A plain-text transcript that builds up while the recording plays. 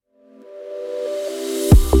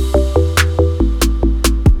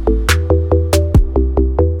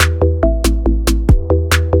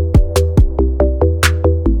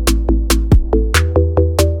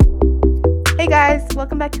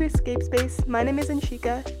My name is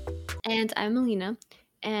Anshika. And I'm Alina.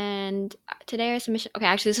 And today our submission. Okay,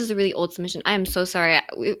 actually, this is a really old submission. I am so sorry.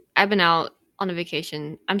 I've been out on a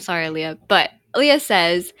vacation. I'm sorry, Aaliyah. But Aaliyah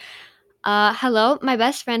says, "Hello, my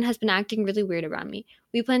best friend has been acting really weird around me.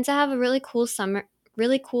 We plan to have a really cool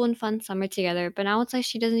and fun summer together. But now it's like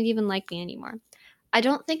she doesn't even like me anymore. I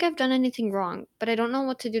don't think I've done anything wrong, but I don't know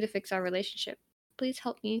what to do to fix our relationship. Please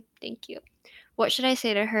help me. Thank you. What should I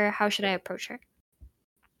say to her? How should I approach her?"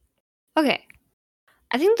 Okay.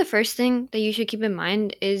 I think the first thing that you should keep in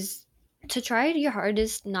mind is to try your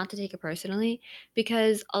hardest not to take it personally,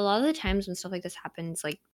 because a lot of the times when stuff like this happens,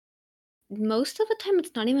 like most of the time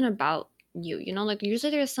it's not even about you, like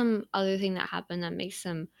usually there's some other thing that happened that makes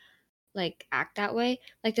them like act that way.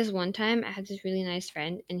 Like this one time I had this really nice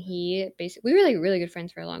friend and he basically we were like really good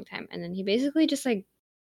friends for a long time, and then he basically just like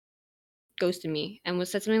ghosted me and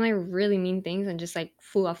was said something like really mean things and just like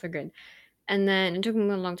flew off the grid. And then it took me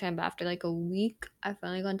a long time, but after like a week, I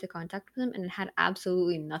finally got into contact with him, and it had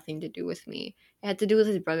absolutely nothing to do with me. It had to do with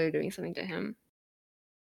his brother doing something to him.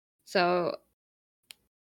 So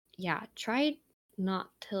yeah, try not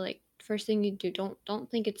to like first thing you do.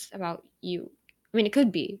 Don't think it's about you. I mean, it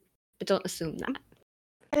could be, but don't assume that.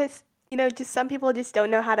 It's, just some people just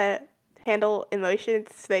don't know how to handle emotions,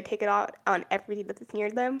 so they take it out on everything that's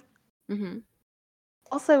near them. Mm-hmm.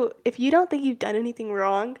 Also, if you don't think you've done anything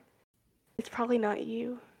wrong, it's probably not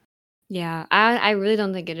you. Yeah, I really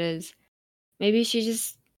don't think it is. Maybe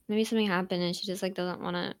maybe something happened and she just like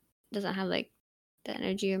doesn't have like the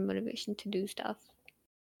energy or motivation to do stuff.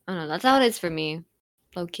 I don't know. That's how it is for me,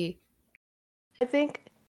 low key. I think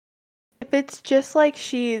if it's just like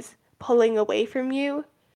she's pulling away from you,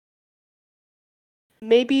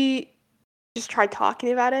 maybe just try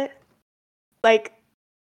talking about it. Like,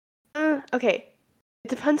 okay, it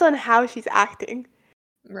depends on how she's acting.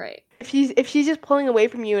 Right. If she's just pulling away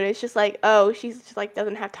from you and it's just like, oh, she's just like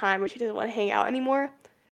doesn't have time or she doesn't want to hang out anymore,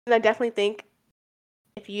 then I definitely think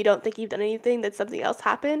if you don't think you've done anything, that something else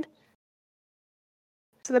happened.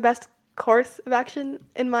 So the best course of action,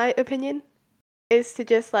 in my opinion, is to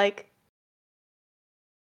just like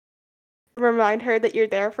remind her that you're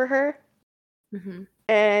there for her Mm-hmm.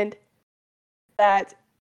 and that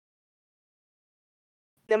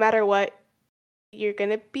no matter what, you're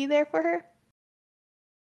gonna be there for her.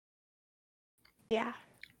 Yeah.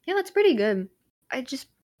 Yeah, that's pretty good. I feel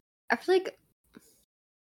like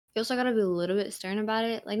you also gotta be a little bit stern about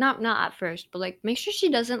it. Like not at first, but like make sure she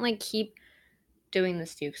doesn't like keep doing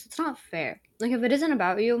this to you, because it's not fair. Like if it isn't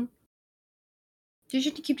about you, she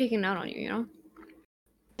should keep taking it out on you, you know?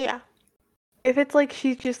 Yeah. If it's like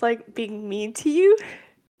she's just like being mean to you,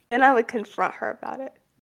 then I would confront her about it.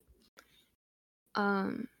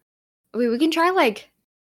 Um we can try like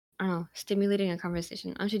I don't know, stimulating a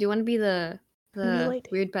conversation. Do you wanna be the Emulate.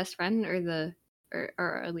 weird best friend or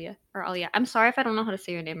or Aaliyah? Or Aliyah. I'm sorry if I don't know how to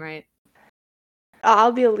say your name right.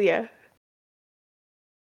 I'll be Aaliyah,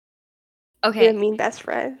 the Okay. mean best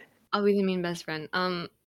friend. I'll be the mean best friend.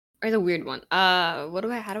 Or the weird one. How do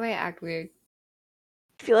I act weird?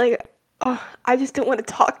 I feel like, oh, I just don't want to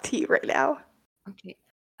talk to you right now. Okay.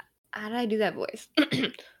 How did I do that voice?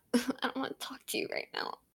 I don't want to talk to you right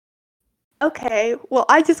now. Okay, well,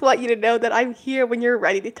 I just want you to know that I'm here when you're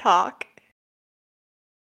ready to talk.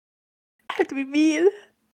 I have to be mean.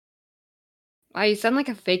 Wow, you sound like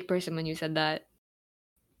a fake person when you said that.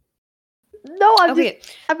 No, Okay.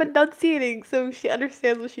 I'm enunciating so she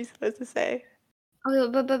understands what she's supposed to say. Oh,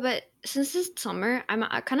 but since it's summer, I'm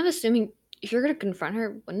kind of assuming if you're gonna confront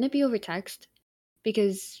her, wouldn't it be over text?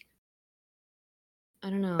 Because I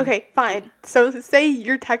don't know. Okay, fine. So say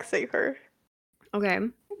you're texting her. Okay.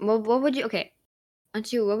 Well, what would you? Okay,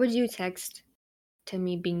 what would you text to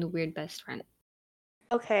me being the weird best friend?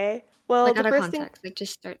 Okay, well, Like the out of first thing, context, like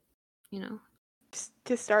just start. You know.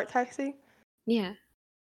 to start texting, Yeah.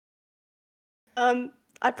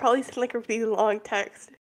 I'd probably send like a really long text.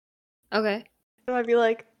 Okay. And I'd be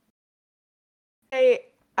like, hey,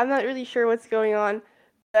 I'm not really sure what's going on,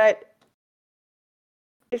 but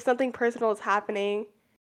if something personal is happening,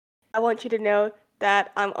 I want you to know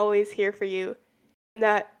that I'm always here for you, and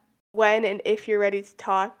that when and if you're ready to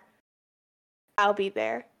talk, I'll be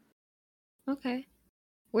there. Okay.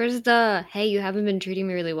 Where's the hey? You haven't been treating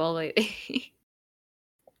me really well lately.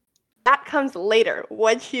 That comes later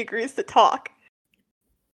when she agrees to talk.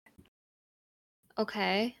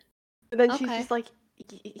 Okay. And then she's Okay. just like,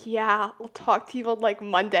 yeah, we'll talk to you on like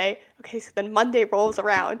Monday. Okay, so then Monday rolls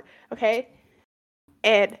around, okay?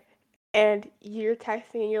 And you're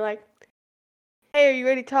texting and you're like, hey, are you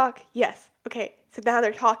ready to talk? Yes. Okay, so now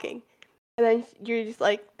they're talking. And then you're just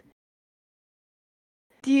like,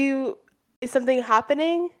 is something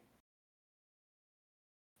happening?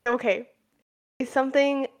 Okay, is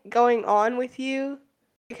something going on with you?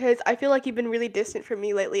 Because I feel like you've been really distant from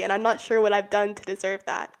me lately, and I'm not sure what I've done to deserve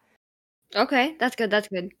that. Okay, that's good. That's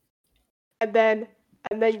good. And then,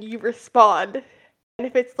 and then you respond, and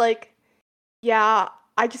if it's like, yeah,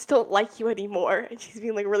 I just don't like you anymore, and she's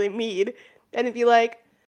being like really mean, and it'd be like,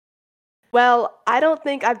 well, I don't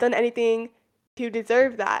think I've done anything to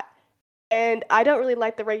deserve that, and I don't really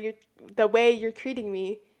like the way you're treating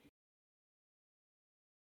me.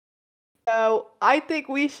 So I think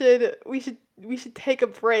we should take a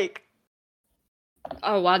break.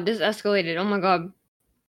 Oh wow, this escalated. Oh my god,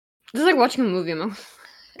 this is like watching a movie.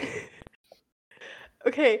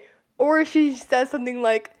 Okay, or she says something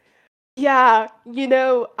like, "Yeah,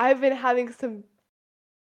 I've been having some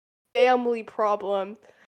family problem,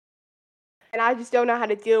 and I just don't know how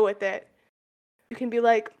to deal with it." You can be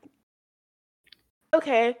like,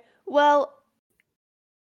 "Okay, well,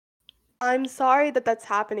 I'm sorry that that's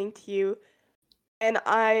happening to you, and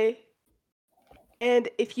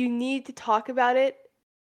if you need to talk about it,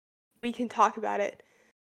 we can talk about it.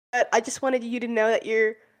 But I just wanted you to know that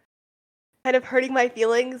you're kind of hurting my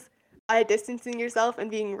feelings by distancing yourself and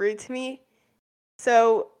being rude to me.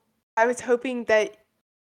 So I was hoping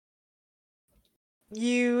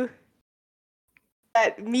you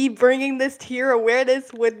that me bringing this to your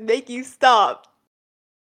awareness would make you stop."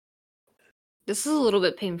 This is a little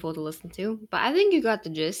bit painful to listen to, but I think you got the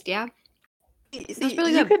gist. Yeah, that's See,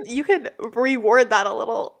 really you good. could reword that a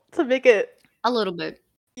little to make it, A little bit.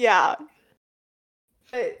 yeah.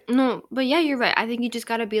 But No, but yeah, you're right. I think you just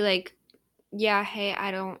gotta be like, yeah, hey,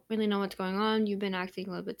 I don't really know what's going on. You've been acting a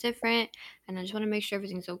little bit different, and I just want to make sure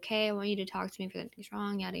everything's okay. I want you to talk to me if anything's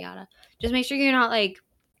wrong, yada yada. Just make sure you're not like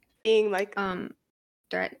being like um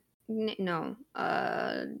threat. No,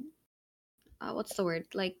 what's the word?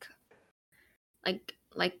 Like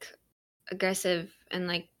aggressive and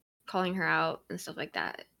like calling her out and stuff like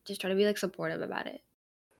that. Just try to be like supportive about it.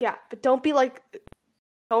 yeah, but don't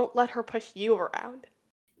let her push you around.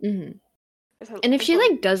 Hmm. So And if it's she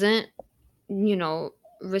like like doesn't,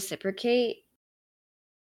 reciprocate,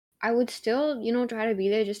 I would still, try to be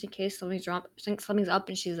there just in case something's wrong, something's up,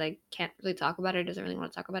 and she's like can't really talk about it, doesn't really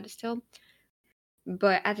want to talk about it still.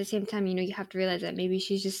 But at the same time, you have to realize that maybe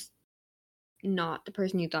she's just not the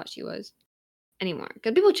person you thought she was anymore.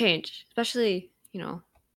 Because people change, especially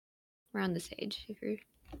around this age. If you're,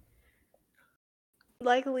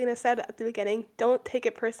 like Alina said at the beginning, don't take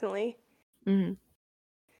it personally hmm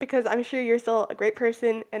because I'm sure you're still a great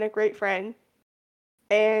person and a great friend.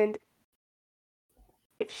 And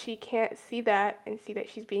if she can't see that and see that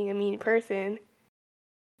she's being a mean person,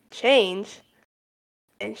 change,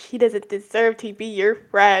 and she doesn't deserve to be your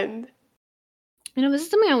friend. this is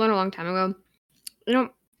something I learned a long time ago. You know,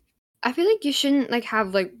 I feel like you shouldn't like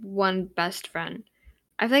have like one best friend.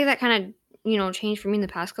 I feel like that kind of changed for me in the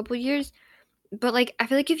past couple of years. But like I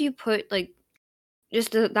feel like if you put like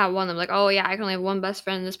just that one of like, oh yeah, I can only have one best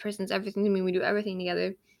friend. This person's everything to me. We do everything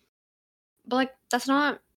together. But like that's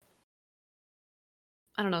not,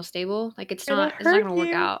 I don't know, stable. Like it's It'll not it's not hurt gonna work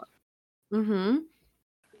you. out. Mm-hmm.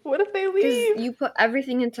 What if they Because leave? you put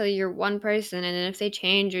everything into your one person, and then if they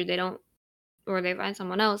change or they don't, or they find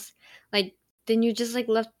someone else, like then you're just like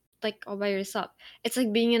left like all by yourself. It's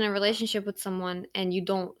like being in a relationship with someone and you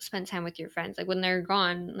don't spend time with your friends. Like when they're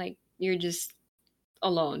gone, like you're just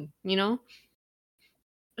alone.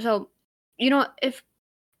 So, if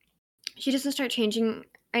she doesn't start changing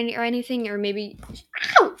or anything, or maybe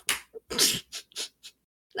ow!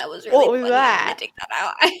 That was What really was funny. I'm gonna that? take that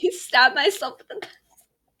out. I stabbed myself with the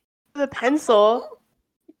The pencil.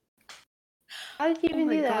 How did you Oh even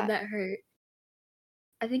my do god, that? that hurt.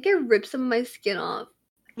 I think I ripped some of my skin off.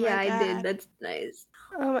 Oh Yeah, my I did. god. That's nice.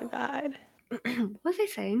 Oh my god. What was I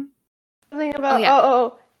saying? Something Oh about yeah,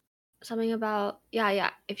 oh, something about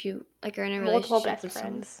yeah. If you like are in a multiple relationship best with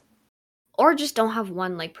someone, friends. or just don't have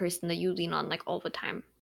one like person that you lean on like all the time.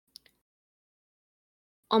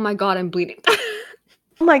 Oh my god, I'm bleeding.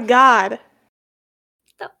 Oh my god.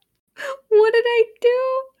 Stop. What did I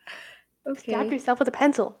do? Stab Okay, yourself with a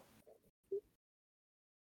pencil.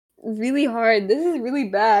 really hard. This is really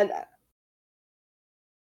bad.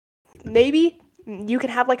 Maybe you can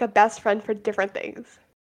have like a best friend for different things.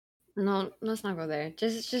 No, let's not go there.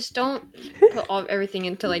 Just don't put everything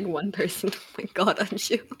into like one person. Oh my god,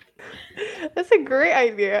 Anshu. That's a great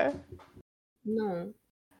idea. No.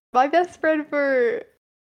 My best friend for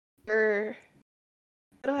what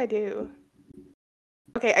do I do?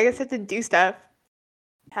 Okay, I guess I have to do stuff.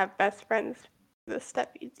 Have best friends for the stuff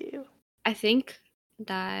you do. I think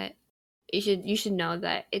that you should know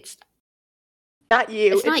that Not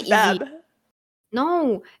you, it's not it's easy. them.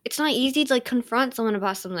 No, it's not easy to like confront someone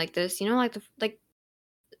about something like this. You know, like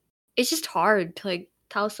it's just hard to like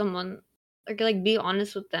tell someone like be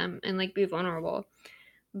honest with them and like be vulnerable.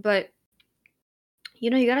 But you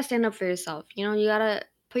gotta stand up for yourself. You gotta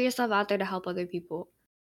put yourself out there to help other people.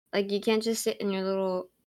 Like you can't just sit in your little.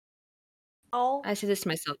 All I say this to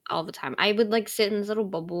myself all the time. I would like sit in this little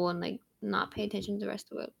bubble and like not pay attention to the rest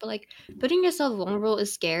of it. But like putting yourself vulnerable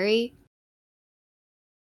is scary,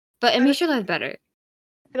 but it but makes your life better.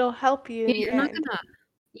 it'll help you in the You're not end. gonna.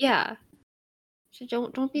 Yeah. So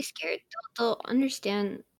don't be scared. They'll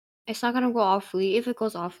understand. It's not gonna go awfully. If it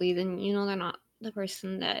goes awfully, then they're not the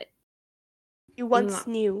person that You you once want.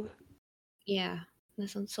 knew. Yeah, that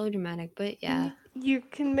sounds so dramatic, but And yeah. you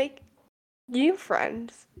can make new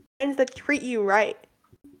friends. Friends that treat you right.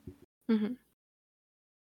 hmm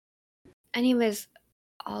Anyways,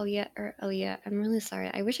 Alia or Alia, I'm really sorry.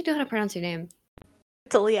 I wish I knew how to pronounce your name.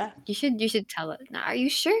 It's Aaliyah. You should tell it. Now, are you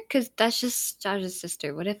sure? Because that's just Josh's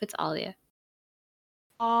sister. What if it's Alia?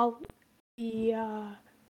 Aaliyah.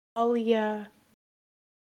 Aaliyah.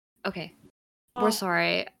 Okay, we're Oh,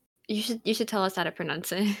 sorry. You should tell us how to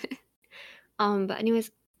pronounce it. But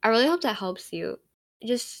anyways, I really hope that helps you.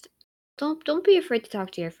 Just don't be afraid to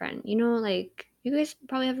talk to your friend. Like you guys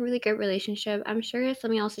probably have a really good relationship. I'm sure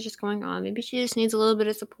something else is just going on. Maybe she just needs a little bit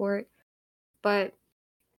of support. But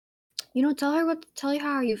tell her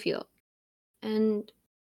how you feel. And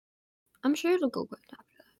I'm sure it'll go good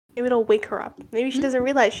after maybe it'll wake her up. Maybe she that. doesn't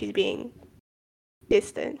realize she's being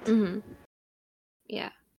distant. Mm-hmm. Yeah.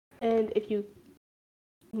 And if you're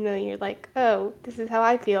like, oh, this is how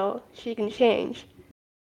I feel, she can change.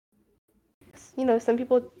 Some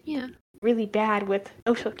people Yeah. really bad with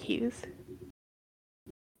social cues.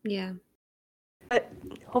 Yeah. But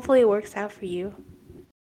hopefully it works out for you.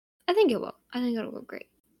 I think it will. I think it'll go great.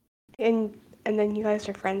 And then you guys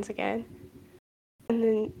are friends again. And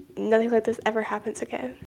then nothing like this ever happens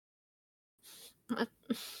again.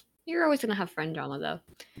 You're always gonna have friend drama though.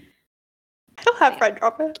 I don't have Yeah. friend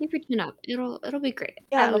drama. Keep your chin up. It'll be great.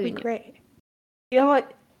 Yeah, I it'll believe be in you. great. You know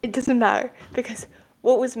what? It doesn't matter because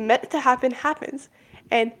what was meant to happen happens.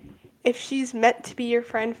 And if she's meant to be your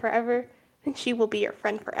friend forever, then she will be your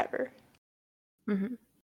friend forever. Mm-hmm.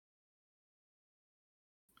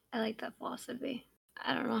 I like that philosophy.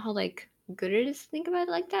 I don't know how like good it is to think about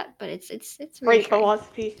it like that, but it's Great reassuring.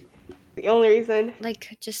 philosophy. The only reason.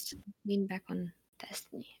 Like just lean back on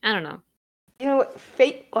destiny. I don't know. You know what?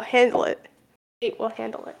 Fate will handle it. Fate will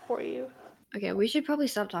handle it for you. Okay, we should probably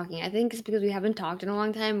stop talking. I think it's because we haven't talked in a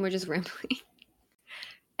long time. We're just rambling.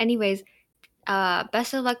 Anyways,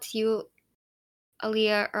 best of luck to you,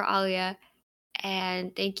 Aaliyah or Alia,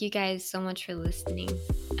 and thank you guys so much for listening.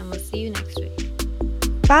 And we'll see you next week.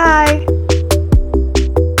 Bye!